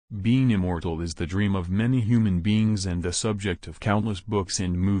Being immortal is the dream of many human beings and the subject of countless books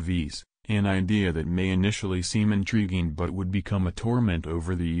and movies, an idea that may initially seem intriguing but would become a torment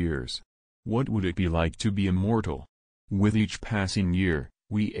over the years. What would it be like to be immortal? With each passing year,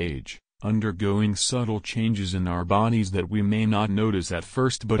 we age, undergoing subtle changes in our bodies that we may not notice at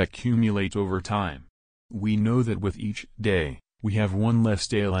first but accumulate over time. We know that with each day, we have one less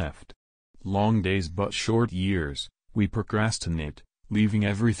day left. Long days but short years, we procrastinate, leaving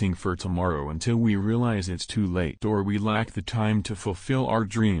everything for tomorrow until we realize it's too late or we lack the time to fulfill our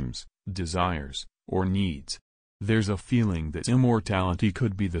dreams, desires, or needs. There's a feeling that immortality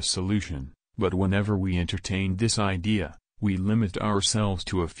could be the solution, but whenever we entertain this idea, we limit ourselves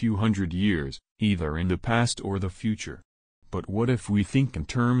to a few hundred years, either in the past or the future. But what if we think in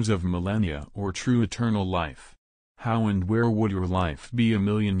terms of millennia or true eternal life? How and where would your life be a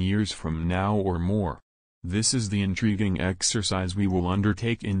million years from now or more? This is the intriguing exercise we will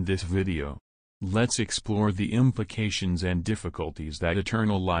undertake in this video. Let's explore the implications and difficulties that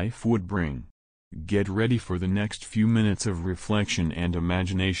eternal life would bring. Get ready for the next few minutes of reflection and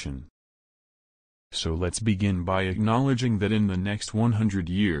imagination. So let's begin by acknowledging that in the next 100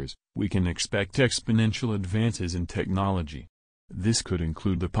 years, we can expect exponential advances in technology. This could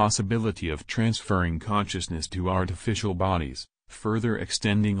include the possibility of transferring consciousness to artificial bodies, further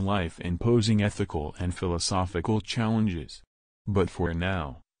extending life and posing ethical and philosophical challenges. But for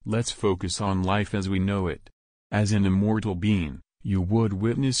now, let's focus on life as we know it. As an immortal being, you would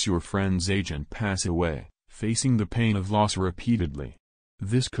witness your friend's age and pass away, facing the pain of loss repeatedly.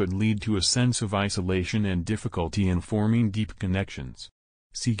 This could lead to a sense of isolation and difficulty in forming deep connections.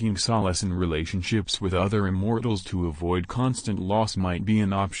 Seeking solace in relationships with other immortals to avoid constant loss might be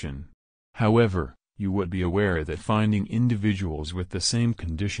an option. However, you would be aware that finding individuals with the same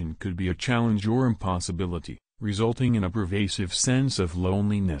condition could be a challenge or impossibility, resulting in a pervasive sense of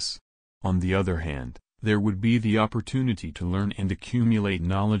loneliness. On the other hand, there would be the opportunity to learn and accumulate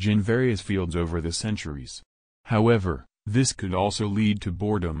knowledge in various fields over the centuries. However, this could also lead to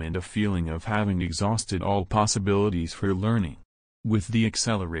boredom and a feeling of having exhausted all possibilities for learning. With the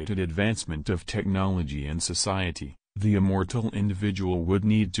accelerated advancement of technology and society, the immortal individual would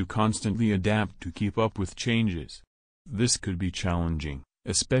need to constantly adapt to keep up with changes. This could be challenging,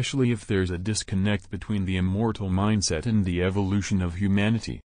 especially if there's a disconnect between the immortal mindset and the evolution of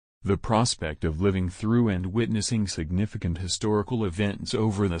humanity. The prospect of living through and witnessing significant historical events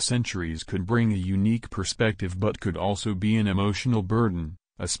over the centuries could bring a unique perspective but could also be an emotional burden,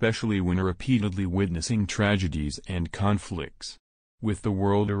 especially when repeatedly witnessing tragedies and conflicts. With the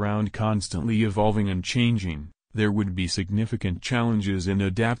world around constantly evolving and changing, there would be significant challenges in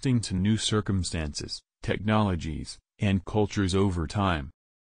adapting to new circumstances, technologies, and cultures over time.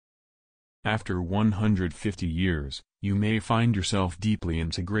 After 150 years, you may find yourself deeply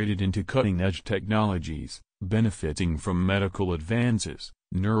integrated into cutting-edge technologies, benefiting from medical advances,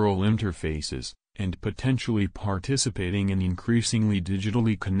 neural interfaces, and potentially participating in increasingly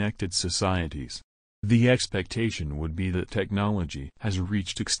digitally connected societies. The expectation would be that technology has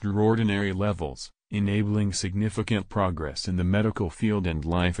reached extraordinary levels, enabling significant progress in the medical field and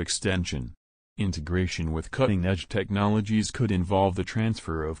life extension. Integration with cutting-edge technologies could involve the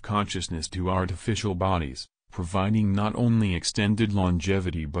transfer of consciousness to artificial bodies, providing not only extended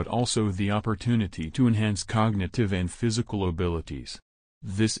longevity but also the opportunity to enhance cognitive and physical abilities.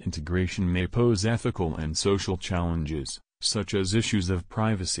 This integration may pose ethical and social challenges, such as issues of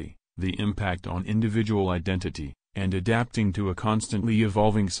privacy, the impact on individual identity, and adapting to a constantly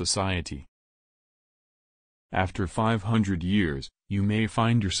evolving society. After 500 years, you may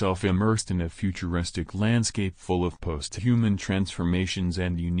find yourself immersed in a futuristic landscape full of post-human transformations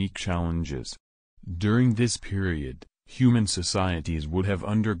and unique challenges. During this period, human societies would have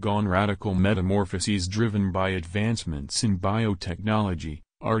undergone radical metamorphoses driven by advancements in biotechnology,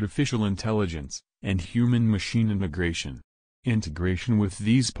 artificial intelligence, and human-machine integration. Integration with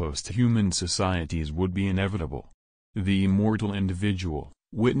these post-human societies would be inevitable. The immortal individual,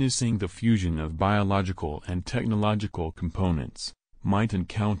 witnessing the fusion of biological and technological components, might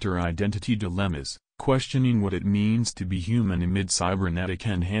encounter identity dilemmas, questioning what it means to be human amid cybernetic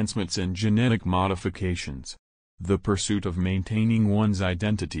enhancements and genetic modifications. The pursuit of maintaining one's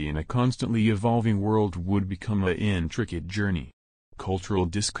identity in a constantly evolving world would become an intricate journey. Cultural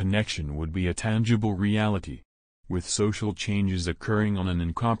disconnection would be a tangible reality. With social changes occurring on an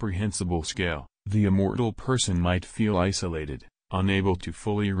incomprehensible scale, the immortal person might feel isolated, unable to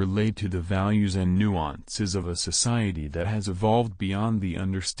fully relate to the values and nuances of a society that has evolved beyond the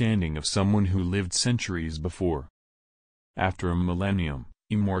understanding of someone who lived centuries before. After a millennium,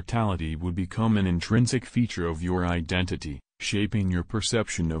 immortality would become an intrinsic feature of your identity, shaping your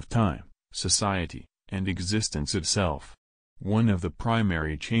perception of time, society, and existence itself. One of the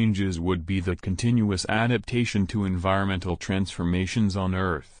primary changes would be the continuous adaptation to environmental transformations on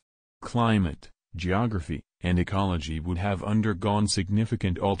Earth. Climate, geography, and ecology would have undergone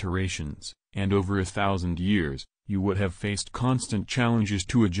significant alterations, and over 1,000 years, you would have faced constant challenges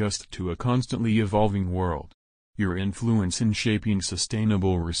to adjust to a constantly evolving world. Your influence in shaping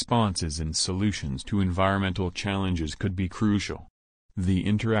sustainable responses and solutions to environmental challenges could be crucial. The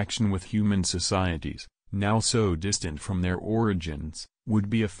interaction with human societies, now so distant from their origins, would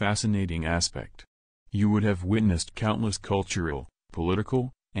be a fascinating aspect. You would have witnessed countless cultural,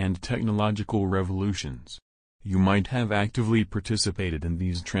 political, and technological revolutions. You might have actively participated in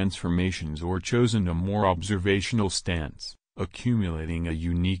these transformations or chosen a more observational stance, accumulating a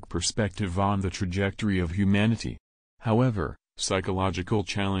unique perspective on the trajectory of humanity. However, psychological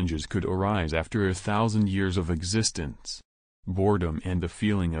challenges could arise after 1,000 years of existence. Boredom and the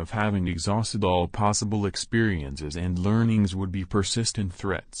feeling of having exhausted all possible experiences and learnings would be persistent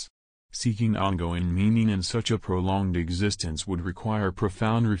threats. Seeking ongoing meaning in such a prolonged existence would require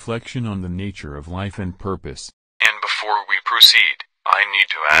profound reflection on the nature of life and purpose. And before we proceed, I need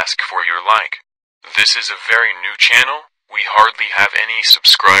to ask for your like. This is a very new channel, we hardly have any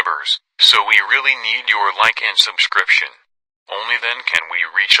subscribers, so we really need your like and subscription. Only then can we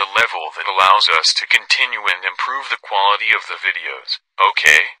reach a level that allows us to continue and improve the quality of the videos,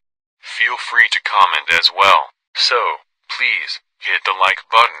 okay? Feel free to comment as well, so, please, hit the like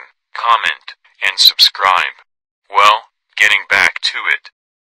button, comment, and subscribe. Well, getting back to it.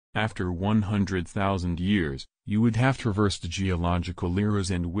 After 100,000 years, you would have traversed geological eras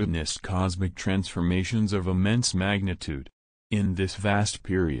and witnessed cosmic transformations of immense magnitude. In this vast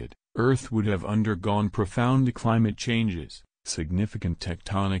period, Earth would have undergone profound climate changes, significant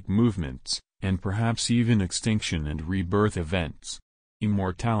tectonic movements, and perhaps even extinction and rebirth events.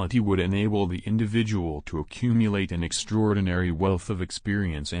 Immortality would enable the individual to accumulate an extraordinary wealth of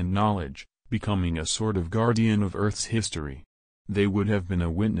experience and knowledge, becoming a sort of guardian of Earth's history. They would have been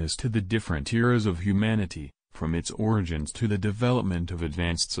a witness to the different eras of humanity, from its origins to the development of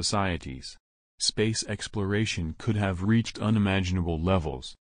advanced societies. Space exploration could have reached unimaginable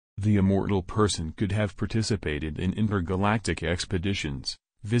levels. The immortal person could have participated in intergalactic expeditions,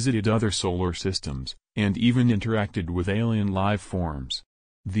 visited other solar systems, and even interacted with alien life forms.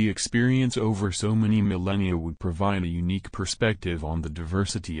 The experience over so many millennia would provide a unique perspective on the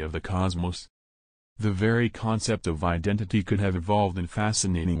diversity of the cosmos. The very concept of identity could have evolved in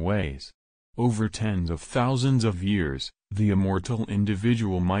fascinating ways. Over tens of thousands of years, the immortal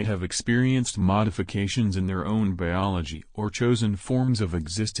individual might have experienced modifications in their own biology or chosen forms of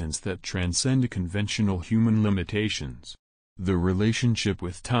existence that transcend conventional human limitations. The relationship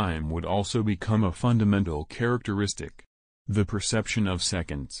with time would also become a fundamental characteristic. The perception of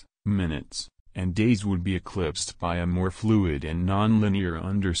seconds, minutes, and days would be eclipsed by a more fluid and nonlinear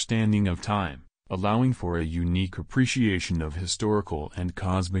understanding of time, allowing for a unique appreciation of historical and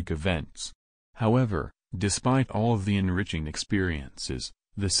cosmic events. However, despite all of the enriching experiences,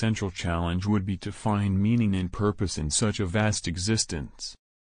 the central challenge would be to find meaning and purpose in such a vast existence.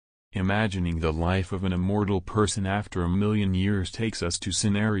 Imagining the life of an immortal person after 1,000,000 years takes us to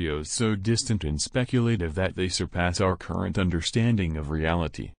scenarios so distant and speculative that they surpass our current understanding of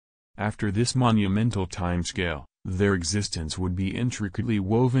reality. After this monumental timescale, their existence would be intricately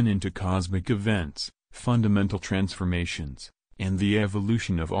woven into cosmic events, fundamental transformations, and the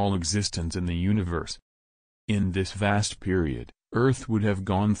evolution of all existence in the universe. In this vast period, Earth would have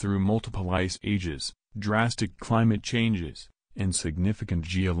gone through multiple ice ages, drastic climate changes, and significant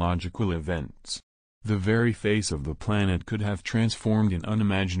geological events. The very face of the planet could have transformed in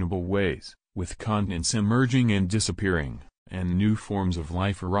unimaginable ways, with continents emerging and disappearing, and new forms of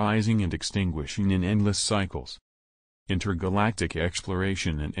life arising and extinguishing in endless cycles. Intergalactic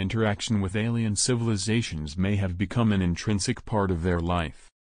exploration and interaction with alien civilizations may have become an intrinsic part of their life.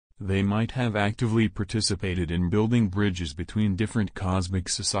 They might have actively participated in building bridges between different cosmic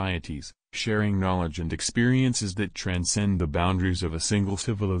societies, sharing knowledge and experiences that transcend the boundaries of a single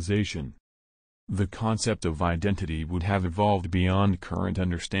civilization. The concept of identity would have evolved beyond current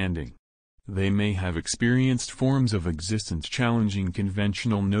understanding. They may have experienced forms of existence challenging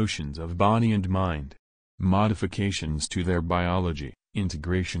conventional notions of body and mind. Modifications to their biology,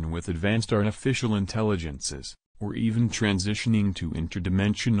 integration with advanced artificial intelligences, or even transitioning to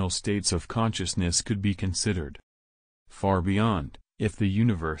interdimensional states of consciousness could be considered. Far beyond, if the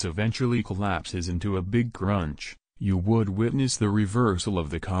universe eventually collapses into a big crunch, you would witness the reversal of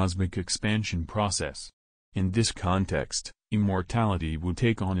the cosmic expansion process. In this context, immortality would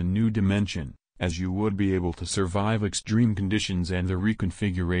take on a new dimension, as you would be able to survive extreme conditions and the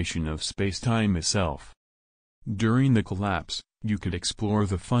reconfiguration of space-time itself. During the collapse, you could explore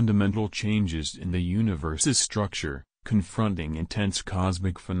the fundamental changes in the universe's structure, confronting intense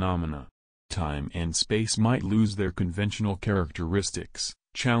cosmic phenomena. Time and space might lose their conventional characteristics,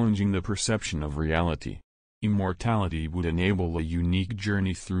 challenging the perception of reality. Immortality would enable a unique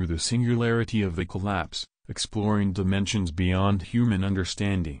journey through the singularity of the collapse, exploring dimensions beyond human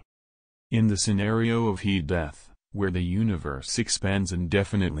understanding. In the scenario of heat death, where the universe expands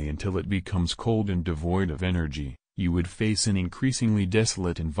indefinitely until it becomes cold and devoid of energy, you would face an increasingly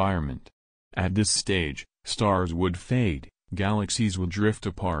desolate environment. At this stage, stars would fade, galaxies would drift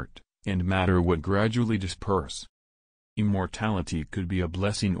apart, and matter would gradually disperse. Immortality could be a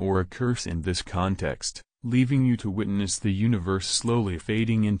blessing or a curse in this context, leaving you to witness the universe slowly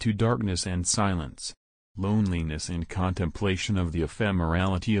fading into darkness and silence. Loneliness and contemplation of the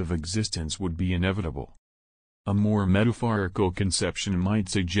ephemerality of existence would be inevitable. A more metaphorical conception might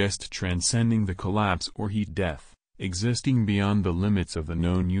suggest transcending the collapse or heat death, existing beyond the limits of the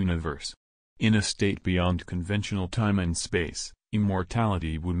known universe. In a state beyond conventional time and space,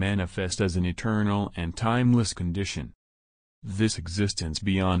 immortality would manifest as an eternal and timeless condition. This existence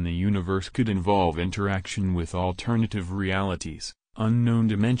beyond the universe could involve interaction with alternative realities, unknown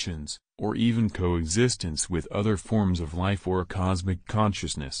dimensions, or even coexistence with other forms of life or cosmic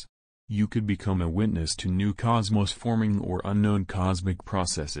consciousness. You could become a witness to new cosmos forming or unknown cosmic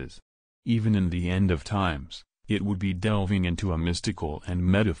processes. Even in the end of times, it would be delving into a mystical and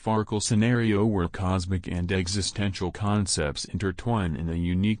metaphorical scenario where cosmic and existential concepts intertwine in a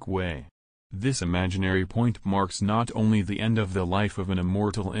unique way. This imaginary point marks not only the end of the life of an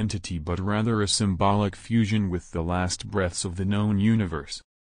immortal entity but rather a symbolic fusion with the last breaths of the known universe.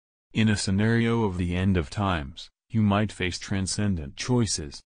 In a scenario of the end of times, you might face transcendent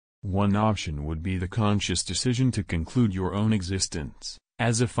choices. One option would be the conscious decision to conclude your own existence,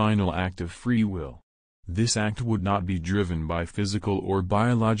 as a final act of free will. This act would not be driven by physical or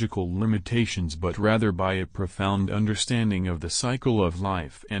biological limitations but rather by a profound understanding of the cycle of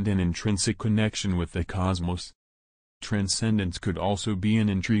life and an intrinsic connection with the cosmos. Transcendence could also be an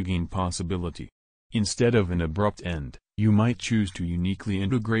intriguing possibility. Instead of an abrupt end, you might choose to uniquely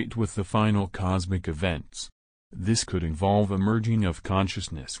integrate with the final cosmic events. This could involve a merging of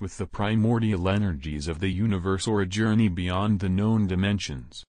consciousness with the primordial energies of the universe or a journey beyond the known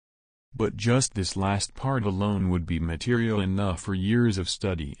dimensions. But just this last part alone would be material enough for years of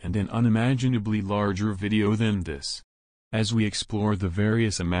study and an unimaginably larger video than this. As we explore the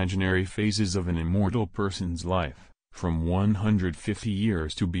various imaginary phases of an immortal person's life, from 150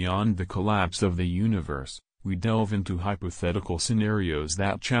 years to beyond the collapse of the universe, we delve into hypothetical scenarios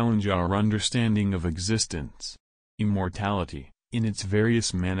that challenge our understanding of existence. Immortality, in its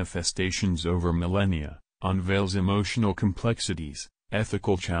various manifestations over millennia, unveils emotional complexities,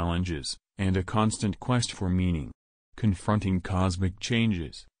 ethical challenges, and a constant quest for meaning. Confronting cosmic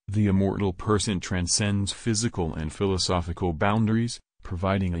changes, the immortal person transcends physical and philosophical boundaries,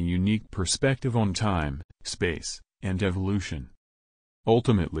 providing a unique perspective on time, space, and evolution.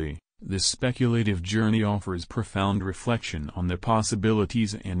 Ultimately, this speculative journey offers profound reflection on the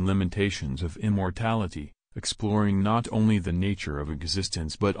possibilities and limitations of immortality, exploring not only the nature of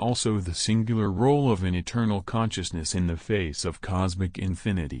existence but also the singular role of an eternal consciousness in the face of cosmic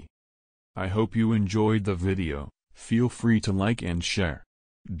infinity. I hope you enjoyed the video. Feel free to like and share.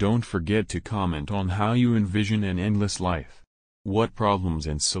 Don't forget to comment on how you envision an endless life. What problems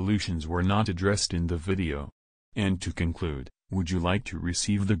and solutions were not addressed in the video? And to conclude, would you like to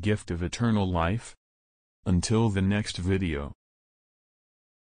receive the gift of eternal life? Until the next video.